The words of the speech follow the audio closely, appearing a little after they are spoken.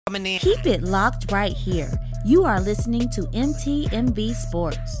Coming in. Keep it locked right here. You are listening to MTMV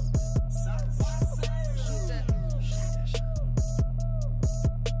Sports.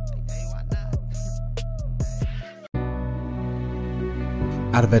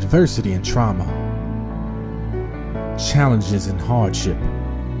 Out of adversity and trauma, challenges and hardship,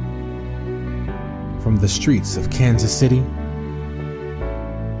 from the streets of Kansas City,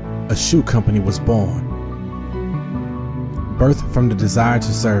 a shoe company was born. Birthed from the desire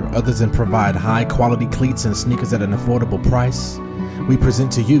to serve others and provide high-quality cleats and sneakers at an affordable price, we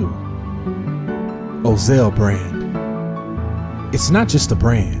present to you Ozell Brand. It's not just a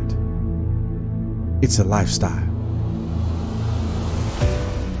brand, it's a lifestyle.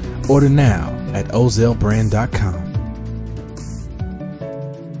 Order now at ozellbrand.com.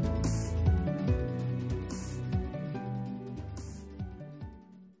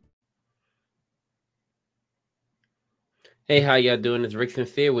 Hey, how y'all doing? It's Rick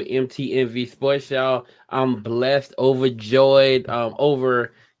Sincere with MTMV Sports, y'all. I'm blessed, overjoyed, I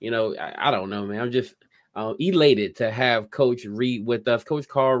don't know, man. I'm just elated to have Coach Reed with us. Coach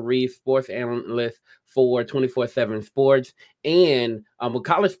Carl Reed, sports analyst for 24/7 Sports, and a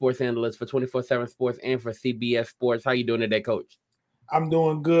college sports analyst for 24/7 Sports and for CBS Sports. How you doing today, Coach? I'm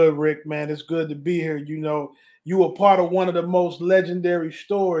doing good, Rick, man. It's good to be here. You know, you were part of one of the most legendary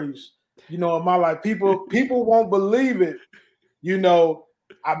stories, in my life. People won't believe it.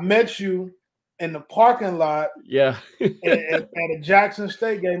 I met you in the parking lot at a Jackson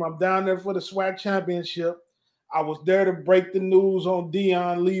State game. I'm down there for the SWAC championship. I was there to break the news on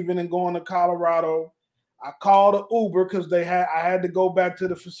Deion leaving and going to Colorado. I called an Uber because I had to go back to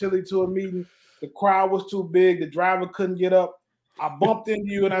the facility to a meeting. The crowd was too big. The driver couldn't get up. I bumped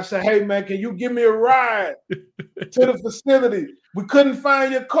into you and I said, "Hey, man, can you give me a ride to the facility? We couldn't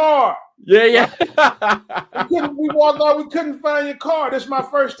find your car." Yeah. We walked out. We couldn't find your car. This is my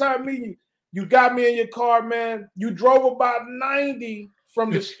first time meeting you. You got me in your car, man. You drove about 90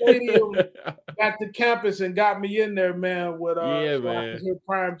 from the stadium back to campus and got me in there, man. So I could hear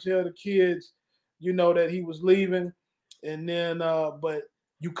Prime tell the kids, that he was leaving. And then, but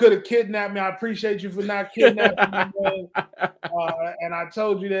you could have kidnapped me. I appreciate you for not kidnapping me, man. And I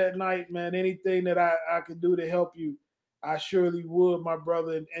told you that night, man, anything that I could do to help you, I surely would, my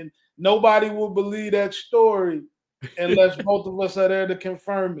brother. And nobody will believe that story unless both of us are there to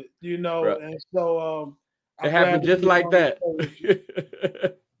confirm it, Right. And so it happened just like that.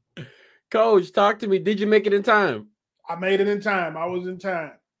 Coach, talk to me. Did you make it in time? I made it in time. I was in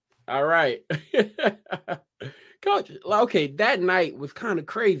time. All right. Coach, okay, that night was kind of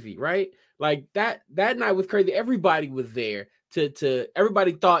crazy, right? Like that night was crazy. Everybody was there to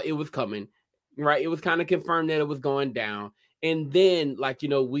everybody thought it was coming, right? It was kind of confirmed that it was going down. And then,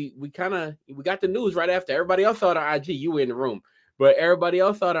 we got the news right after. Everybody else saw it on IG. You were in the room, but everybody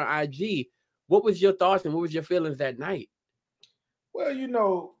else saw it on IG. What was your thoughts and what was your feelings that night?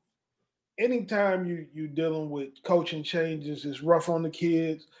 Well, anytime you dealing with coaching changes, it's rough on the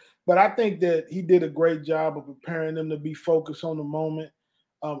kids. But I think that he did a great job of preparing them to be focused on the moment.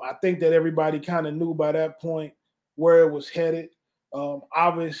 I think that everybody kind of knew by that point where it was headed.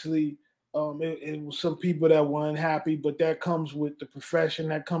 Obviously, it was some people that were unhappy, but that comes with the profession.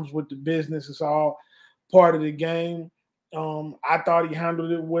 That comes with the business. It's all part of the game. I thought he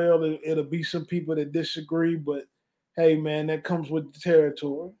handled it well. It'll be some people that disagree, but hey, man, that comes with the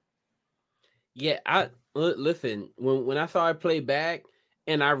territory. Yeah, listen, when I saw it play back,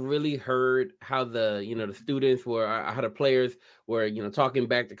 and I really heard how the students were, how the players were, talking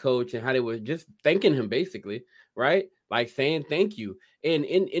back to coach and how they were just thanking him basically, right? Like saying thank you. And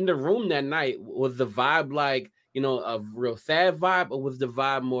in the room that night, was the vibe like, a real sad vibe, or was the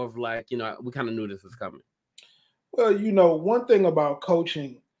vibe more of like, we kind of knew this was coming? Well, one thing about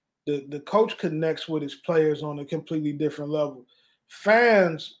coaching, the coach connects with his players on a completely different level.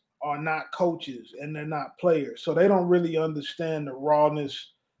 Fans are not coaches and they're not players. So they don't really understand the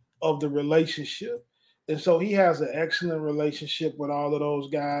rawness of the relationship. And so he has an excellent relationship with all of those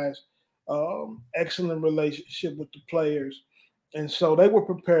guys, excellent relationship with the players. And so they were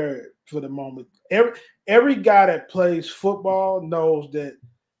prepared for the moment. Every guy that plays football knows that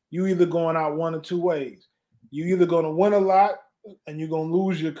you either going out one or two ways. You're either going to win a lot and you're going to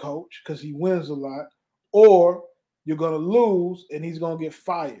lose your coach because he wins a lot, or you're going to lose and he's going to get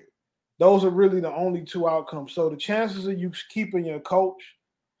fired. Those are really the only two outcomes. So the chances of you keeping your coach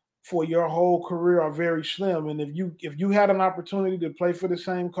for your whole career are very slim. And if you had an opportunity to play for the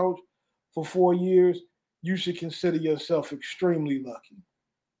same coach for 4 years, you should consider yourself extremely lucky.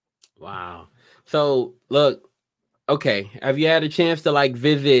 Wow. So look, okay. Have you had a chance to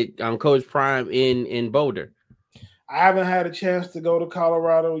visit Coach Prime in Boulder? I haven't had a chance to go to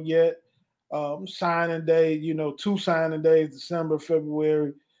Colorado yet. Signing day, 2 signing days, December,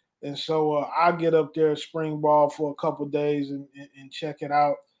 February. And so I'll get up there spring ball for a couple of days and check it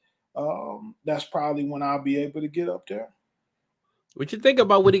out. That's probably when I'll be able to get up there. What you think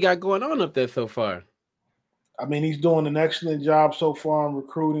about what he got going on up there so far? I mean, he's doing an excellent job so far in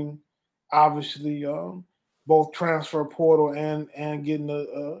recruiting. Obviously, both transfer portal and getting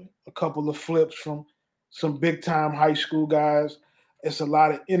a couple of flips from some big-time high school guys. It's a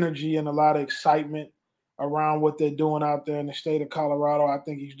lot of energy and a lot of excitement around what they're doing out there in the state of Colorado. I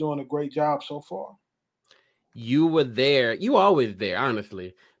think he's doing a great job so far. You were there. You were always there,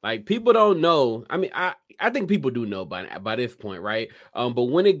 honestly. Like, people don't know. I mean, I think people do know by this point, right? But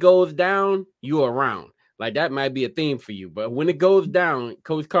when it goes down, you're around. Like, that might be a theme for you. But when it goes down,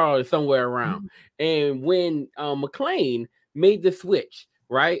 Coach Carl is somewhere around. And when McClain made the switch,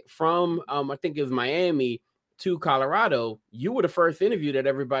 right, from I think it was Miami to Colorado, you were the first interview that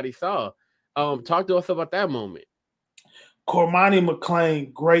everybody saw. Talk to us about that moment. Cormani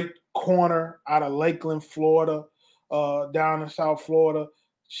McClain, great corner out of Lakeland, Florida, down in South Florida,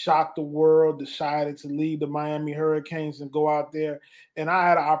 shocked the world, decided to leave the Miami Hurricanes and go out there. And I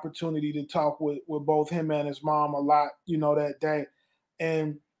had an opportunity to talk with both him and his mom a lot, that day.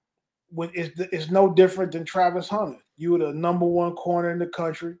 And when it's no different than Travis Hunter. You were the number one corner in the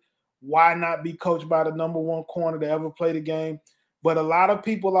country. Why not be coached by the number one corner to ever play the game? But a lot of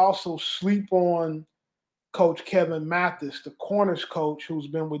people also sleep on Coach Kevin Mathis, the corners coach who's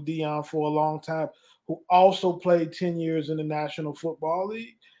been with Deion for a long time, who also played 10 years in the National Football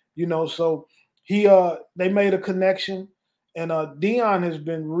League. So they made a connection, and Deion has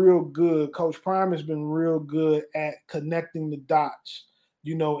been real good. Coach Prime has been real good at connecting the dots,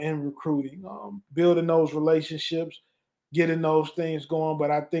 in recruiting, building those relationships, getting those things going. But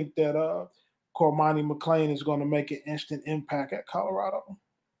I think that Cormani McClain is going to make an instant impact at Colorado.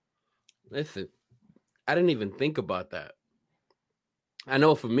 Listen, I didn't even think about that. I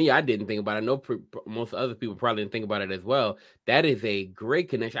know for me, I didn't think about it. I know most other people probably didn't think about it as well. That is a great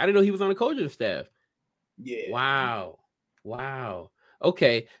connection. I didn't know he was on the coaching staff. Yeah. Wow.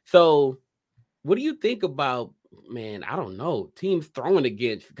 Okay. So what do you think about, man, I don't know, teams throwing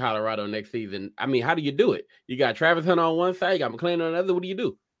against Colorado next season? I mean, how do you do it? You got Travis Hunter on one side, you got McClain on the other. What do you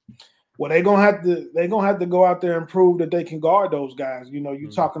do? Well, they're gonna have to go out there and prove that they can guard those guys. You're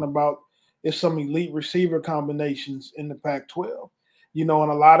talking about it's some elite receiver combinations in the Pac-12. And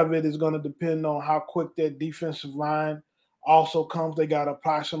a lot of it is going to depend on how quick that defensive line also comes. They got to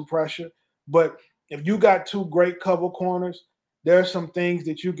apply some pressure. But if you got two great cover corners, there are some things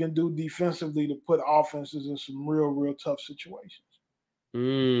that you can do defensively to put offenses in some real, real tough situations.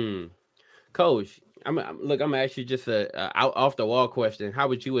 Coach, I'm gonna ask you just a off the wall question. How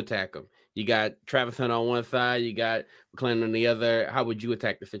would you attack them? You got Travis Hunter on one side, you got McClain on the other. How would you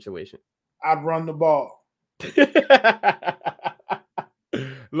attack the situation? I'd run the ball.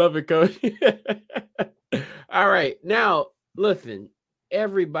 Love it, Coach. All right. Now, listen,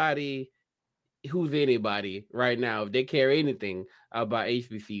 everybody who's anybody right now, if they care anything about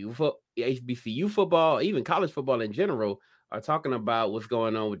HBCU football, even college football in general, are talking about what's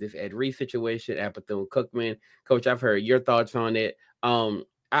going on with this Ed Reed situation at Bethune-Cookman. Coach, I've heard your thoughts on it.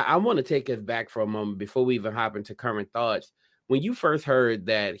 I want to take us back for a moment before we even hop into current thoughts. When you first heard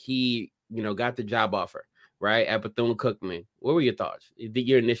that he, got the job offer, right, at Bethune-Cookman, what were your thoughts?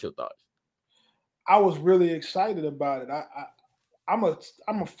 Your initial thoughts? I was really excited about it. I'm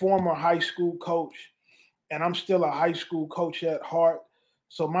a former high school coach, and I'm still a high school coach at heart.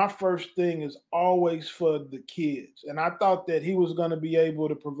 So my first thing is always for the kids. And I thought that he was going to be able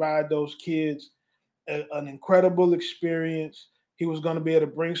to provide those kids an incredible experience. He was going to be able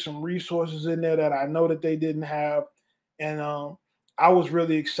to bring some resources in there that I know that they didn't have. And I was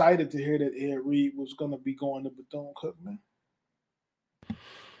really excited to hear that Ed Reed was going to be going to Bethune-Cookman.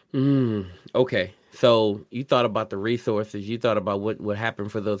 Okay. So you thought about the resources. You thought about what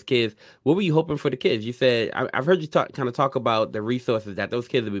happened for those kids. What were you hoping for the kids? You said, I've heard you talk about the resources that those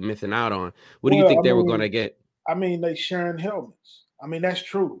kids would be missing out on. What do you think they were going to get? I mean, they sharing helmets. I mean, that's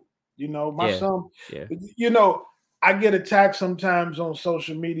true. My son, yeah. I get attacked sometimes on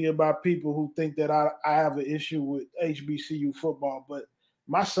social media by people who think that I have an issue with HBCU football, but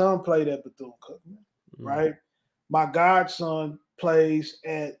my son played at Bethune-Cookman, right? My godson plays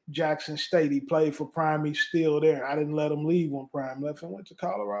at Jackson State. He played for Prime. He's still there. I didn't let him leave when Prime left and went to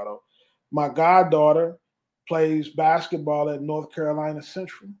Colorado. My goddaughter plays basketball at North Carolina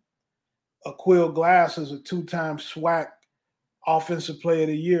Central. Aquill Glass is a 2-time SWAC Offensive Player of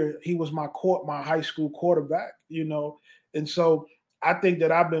the Year. He was my high school quarterback, And so I think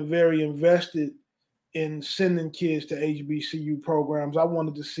that I've been very invested in sending kids to HBCU programs. I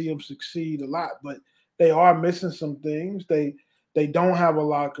wanted to see them succeed a lot, but they are missing some things. They don't have a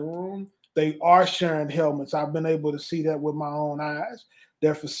locker room. They are sharing helmets. I've been able to see that with my own eyes.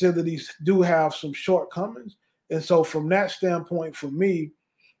 Their facilities do have some shortcomings. And so from that standpoint, for me,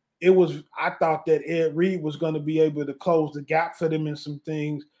 I thought that Ed Reed was going to be able to close the gap for them in some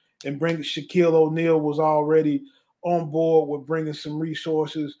things and bring Shaquille O'Neal was already on board with bringing some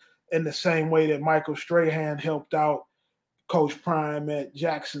resources in the same way that Michael Strahan helped out Coach Prime at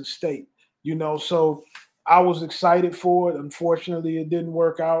Jackson State. So I was excited for it. Unfortunately, it didn't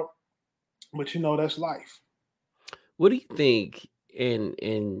work out, but that's life. What do you think?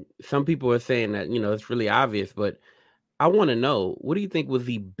 And some people are saying that, it's really obvious, but I want to know, what do you think was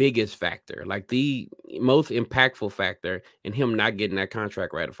the biggest factor, like the most impactful factor in him not getting that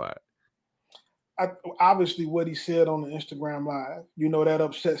contract ratified? Obviously, what he said on the Instagram Live, that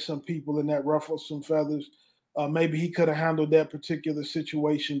upset some people and that ruffled some feathers. Maybe he could have handled that particular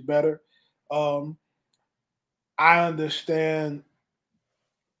situation better. I understand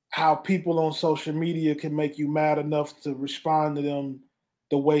how people on social media can make you mad enough to respond to them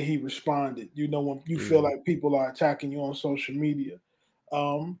the way he responded. When you feel like people are attacking you on social media.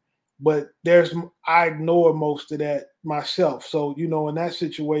 But I ignore most of that myself. So, in that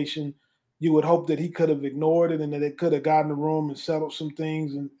situation, you would hope that he could have ignored it and that they could have gotten in the room and settled some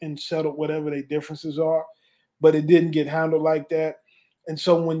things and settled whatever their differences are. But it didn't get handled like that. And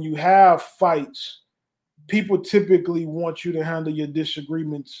so when you have fights, people typically want you to handle your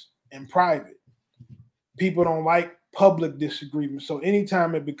disagreements in private. People don't like public disagreements. So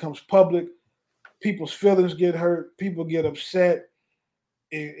anytime it becomes public, people's feelings get hurt, people get upset.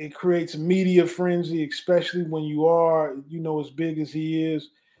 It creates a media frenzy, especially when you are, as big as he is.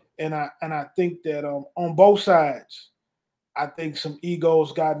 And I think that on both sides, I think some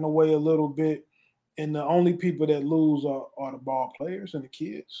egos got in the way a little bit. And the only people that lose are the ball players and the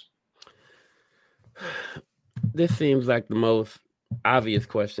kids. This seems like the most obvious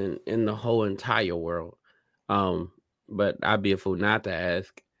question in the whole entire world. But I'd be a fool not to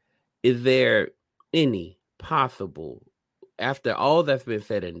ask, is there any possible, after all that's been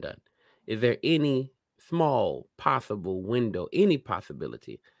said and done, is there any small possible window, any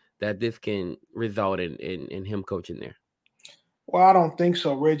possibility that this can result in him coaching there? Well, I don't think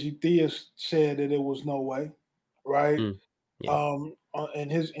so. Reggie Theus said that it was no way, right? Yeah. In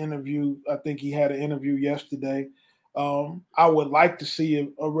his interview, I think he had an interview yesterday. I would like to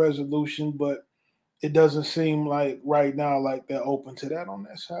see a resolution, but it doesn't seem like right now like they're open to that on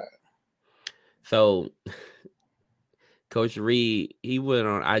that side. So Coach Reed, he went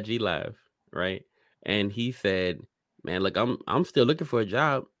on IG Live, right? And he said, man, look, I'm still looking for a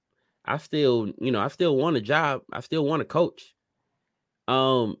job. I still want a job. I still want to coach.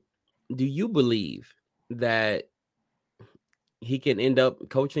 Do you believe that he can end up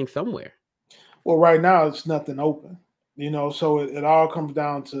coaching somewhere? Well, right now it's nothing open, so it all comes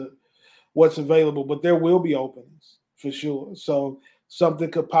down to what's available, but there will be openings for sure. So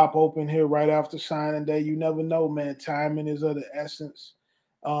something could pop open here right after signing day. You never know, man. Timing is of the essence.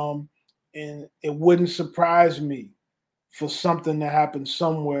 And it wouldn't surprise me for something to happen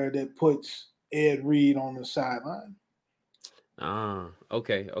somewhere that puts Ed Reed on the sideline.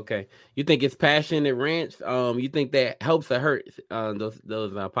 Okay. You think it's passion and rants? You think that helps or hurts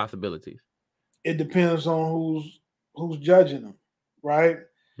those possibilities? It depends on who's judging them, right?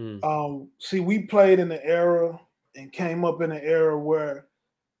 See, we played in the era and came up in an era where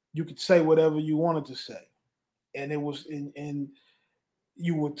you could say whatever you wanted to say, and it was and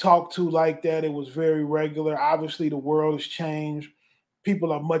you would talk to like that. It was very regular. Obviously, the world has changed.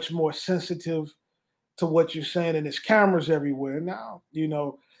 People are much more sensitive to what you're saying, and there's cameras everywhere now.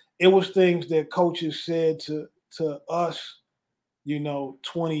 It was things that coaches said to us,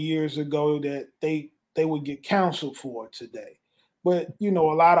 20 years ago that they would get counseled for today. But, a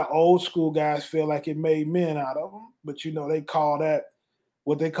lot of old school guys feel like it made men out of them. But, they call that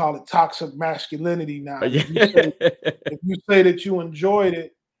what they call it toxic masculinity now. If you say that you enjoyed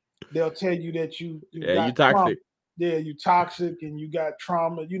it, they'll tell you that you got toxic. Trauma. Yeah, you toxic and you got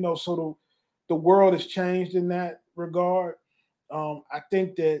trauma. So the world has changed in that regard. I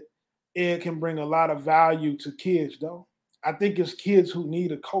think that Ed can bring a lot of value to kids, though. I think it's kids who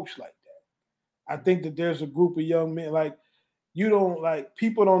need a coach like that. I think that there's a group of young men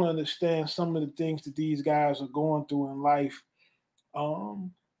people don't understand some of the things that these guys are going through in life.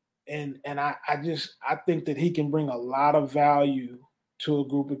 And I think that he can bring a lot of value to a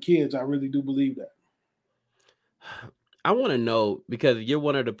group of kids. I really do believe that. I want to know, because you're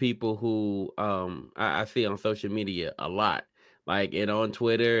one of the people who I see on social media a lot. like and on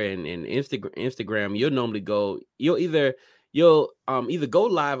Twitter and Instagram, you'll either go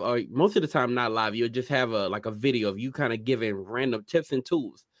live, or most of the time not live. You'll just have a video of you kind of giving random tips and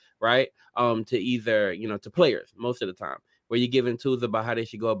tools, right? To either, to players most of the time, where you're giving tools about how they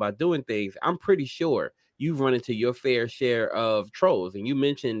should go about doing things. I'm pretty sure you've run into your fair share of trolls, and you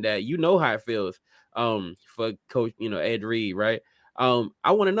mentioned that how it feels for Coach, Ed Reed, right?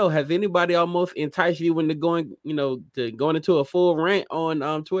 I want to know, has anybody almost enticed you into going into a full rant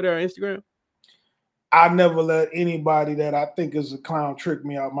on Twitter or Instagram? I never let anybody that I think is a clown trick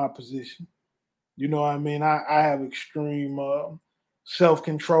me out my position. You know what I mean? I have extreme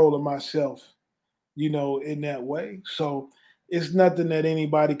self-control of myself, in that way. So it's nothing that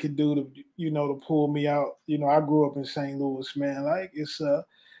anybody could do to, to pull me out. I grew up in St. Louis, man. Like it's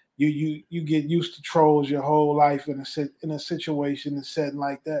you get used to trolls your whole life in a situation and setting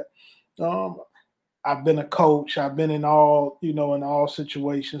like that. I've been a coach. I've been in all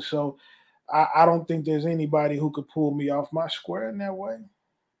situations. So I don't think there's anybody who could pull me off my square in that way.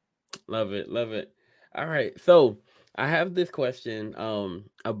 Love it. All right. So I have this question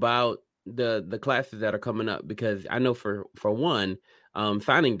about the classes that are coming up, because I know for one,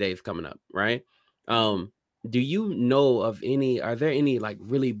 signing day is coming up, right? Do you know of are there any like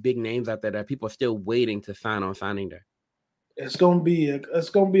really big names out there that people are still waiting to sign on signing day? It's gonna be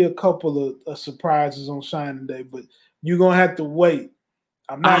a couple of surprises on signing day, but you're gonna have to wait.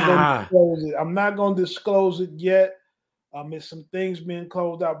 I'm not gonna disclose it. I'm not gonna disclose it yet. It's some things being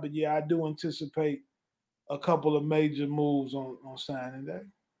closed out, but yeah, I do anticipate a couple of major moves on signing day.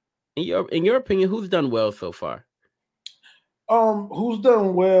 In your opinion, who's done well so far? Who's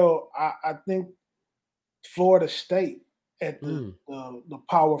done well? I think Florida State at the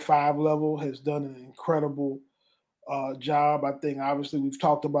Power 5 level has done an incredible job. I think obviously we've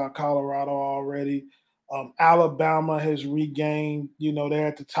talked about Colorado already. Alabama has regained, they're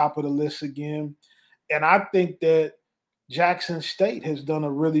at the top of the list again. And I think that Jackson State has done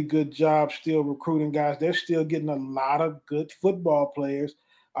a really good job still recruiting guys. They're still getting a lot of good football players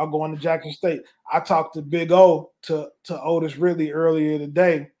going to Jackson State. I talked to Big O, to Otis Ridley earlier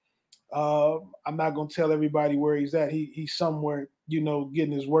today. I'm not going to tell everybody where he's at. He's somewhere,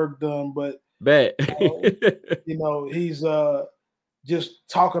 getting his work done. But, bet he's just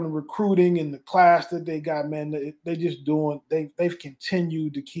talking to recruiting and the class that they got, man. They just they've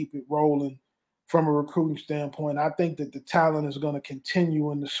continued to keep it rolling from a recruiting standpoint. I think that the talent is going to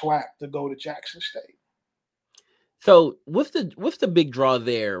continue in the SWAC to go to Jackson State. So what's the big draw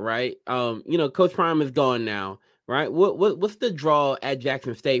there, right? Coach Prime is gone now, right? What's the draw at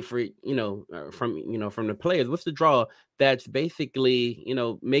Jackson State for from the players? What's the draw that's basically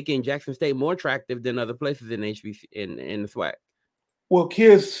making Jackson State more attractive than other places in HBC in the SWAC? Well,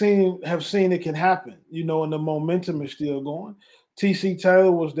 kids have seen it can happen, and the momentum is still going. TC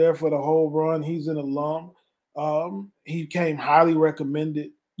Taylor was there for the whole run. He's an alum. He came highly recommended,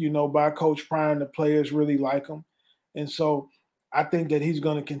 by Coach Prime. The players really like him. And so I think that he's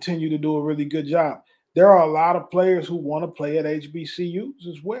going to continue to do a really good job. There are a lot of players who want to play at HBCUs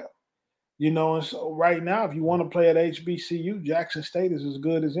as well. And so right now, if you want to play at HBCU, Jackson State is as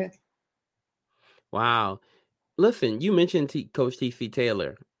good as any. Wow. Listen, you mentioned Coach TC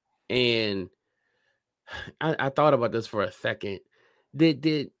Taylor, and I thought about this for a second.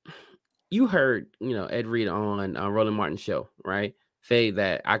 Did you heard, Ed Reed on Roland Martin's show, right? Say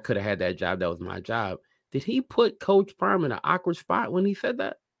that I could have had that job. That was my job. Did he put Coach Prime in an awkward spot when he said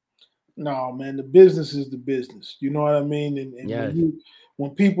that? No, man, the business is the business. You know what I mean? And yes.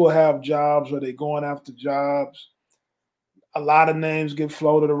 when people have jobs or they're going after jobs, a lot of names get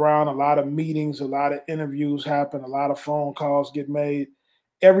floated around, a lot of meetings, a lot of interviews happen, a lot of phone calls get made.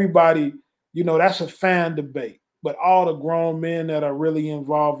 Everybody, that's a fan debate. But all the grown men that are really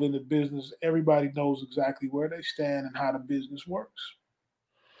involved in the business, everybody knows exactly where they stand and how the business works.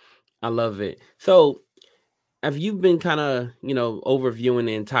 I love it. So have you been kind of, overviewing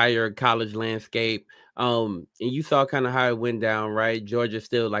the entire college landscape? And you saw kind of how it went down, right? Georgia's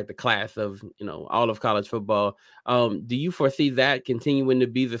still like the class of, all of college football. Do you foresee that continuing to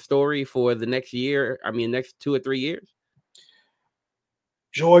be the story for the next year? I mean, next 2 or 3 years?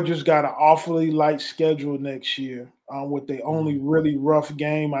 Georgia's got an awfully light schedule next year, with the only really rough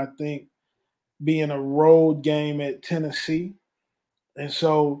game, I think, being a road game at Tennessee. And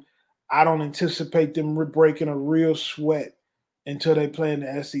so I don't anticipate them breaking a real sweat until they play in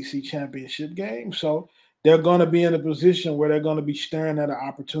the SEC championship game. So they're going to be in a position where they're going to be staring at an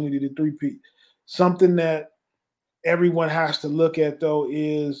opportunity to three-peat. Something that everyone has to look at, though,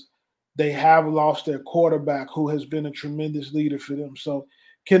 is they have lost their quarterback, who has been a tremendous leader for them. So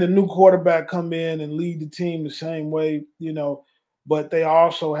can a new quarterback come in and lead the team the same way, but they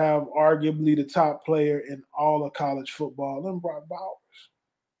also have arguably the top player in all of college football, and Brock Bowers.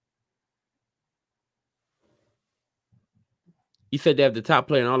 You said they have the top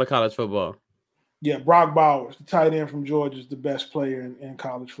player in all of college football. Yeah, Brock Bowers, the tight end from Georgia, is the best player in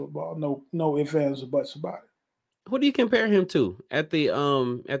college football. No ifs, ands, or buts about it. Who do you compare him to at the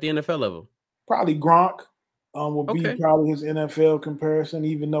NFL level? Probably Gronk will be probably his NFL comparison,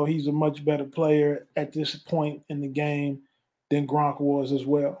 even though he's a much better player at this point in the game than Gronk was as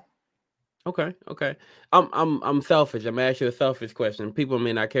well. Okay. I'm selfish. I'm gonna ask you a selfish question. People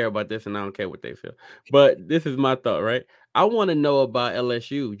may not care about this, and I don't care what they feel. But this is my thought, right? I want to know about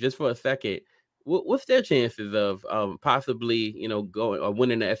LSU just for a second. What's their chances of possibly, going or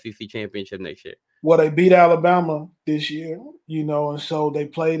winning the SEC championship next year? Well, they beat Alabama this year, and so they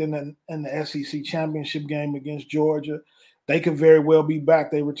played in the SEC championship game against Georgia. They could very well be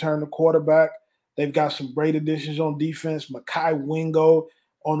back. They returned the quarterback. They've got some great additions on defense. Mekhi Wingo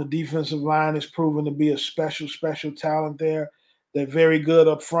on the defensive line has proven to be a special talent there. They're very good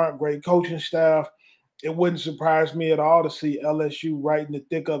up front, great coaching staff. It wouldn't surprise me at all to see LSU right in the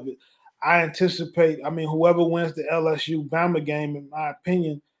thick of it. I anticipate, whoever wins the LSU-Bama game, in my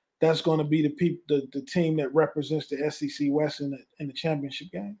opinion, that's going to be the team that represents the SEC West in the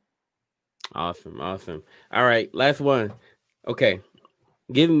championship game. Awesome. All right, last one. Okay,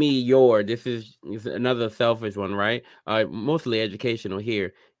 give me this is another selfish one, right? Mostly educational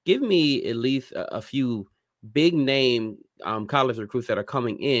here. Give me at least a few big name college recruits that are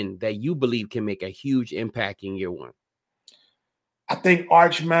coming in that you believe can make a huge impact in year one. I think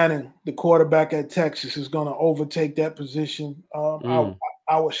Arch Manning, the quarterback at Texas, is going to overtake that position.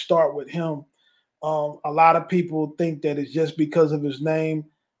 I would start with him. A lot of people think that it's just because of his name,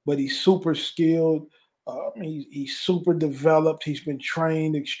 but he's super skilled. He's super developed. He's been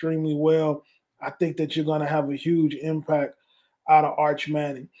trained extremely well. I think that you're going to have a huge impact out of Arch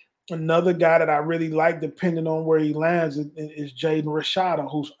Manning. Another guy that I really like, depending on where he lands, is Jaden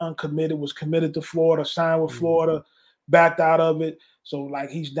Rashada, who's uncommitted, was committed to Florida, signed with Florida, backed out of it. So,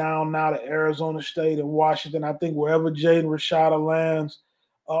 he's down now to Arizona State and Washington. I think wherever Jaden Rashada lands,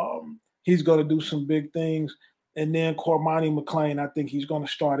 he's going to do some big things. And then Cormani McClain, I think he's going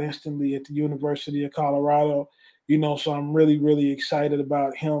to start instantly at the University of Colorado. So I'm really, really excited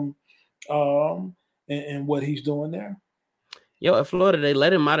about him and what he's doing there. Yo, at Florida, they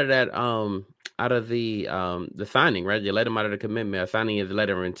let him out of that, out of the signing, right? They let him out of the commitment. Signing is a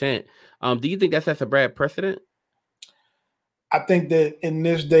letter of intent. Do you think that sets a bad precedent? I think that in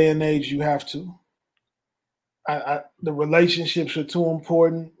this day and age, you have to. The relationships are too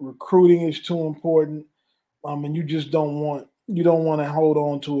important. Recruiting is too important. And you just don't want to hold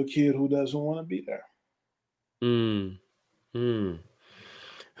on to a kid who doesn't want to be there.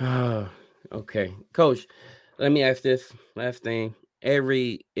 Okay, Coach. Let me ask this last thing.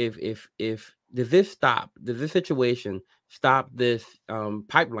 If does this situation stop this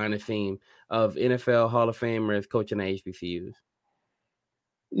pipeline of theme of NFL Hall of Famers coaching at HBCUs?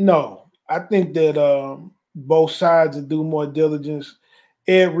 No, I think that both sides will do more diligence.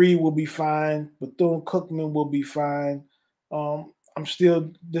 Ed Reed will be fine. Bethune-Cookman will be fine. I'm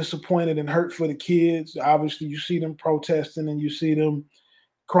still disappointed and hurt for the kids. Obviously, you see them protesting and you see them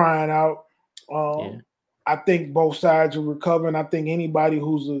crying out. I think both sides are recovering. I think anybody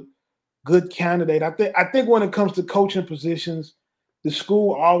who's a good candidate, I think when it comes to coaching positions, the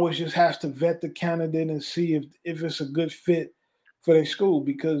school always just has to vet the candidate and see if it's a good fit for their school,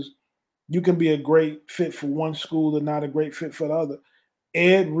 because you can be a great fit for one school and not a great fit for the other.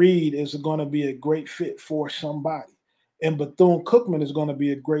 Ed Reed is going to be a great fit for somebody, and Bethune-Cookman is going to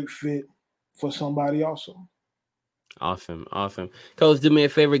be a great fit for somebody also. Awesome. Coach, do me a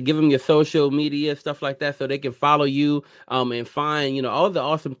favor, give them your social media, stuff like that, so they can follow you and find, all the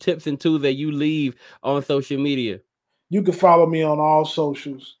awesome tips and tools that you leave on social media. You can follow me on all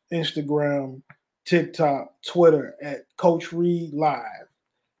socials, Instagram, TikTok, Twitter at Coach Reed Live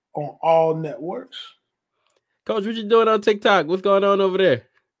on all networks. Coach, what you doing on TikTok? What's going on over there?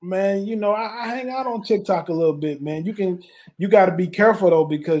 Man, I hang out on TikTok a little bit, man. You got to be careful though,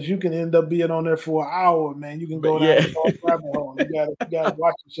 because you can end up being on there for an hour, man. You can go down the rabbit hole. You got to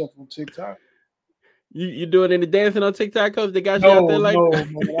watch yourself on TikTok. You doing any dancing on TikTok, Coach? They got you out there like no,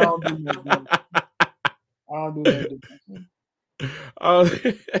 man. I don't do that. I don't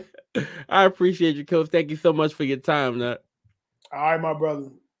do that. I appreciate you, Coach. Thank you so much for your time, Nut. All right, my brother.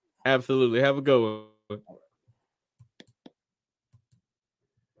 Absolutely. Have a good one.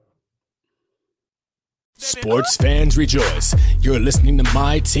 Sports fans rejoice. You're listening to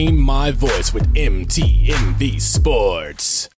My Team, My Voice with MTMV Sports.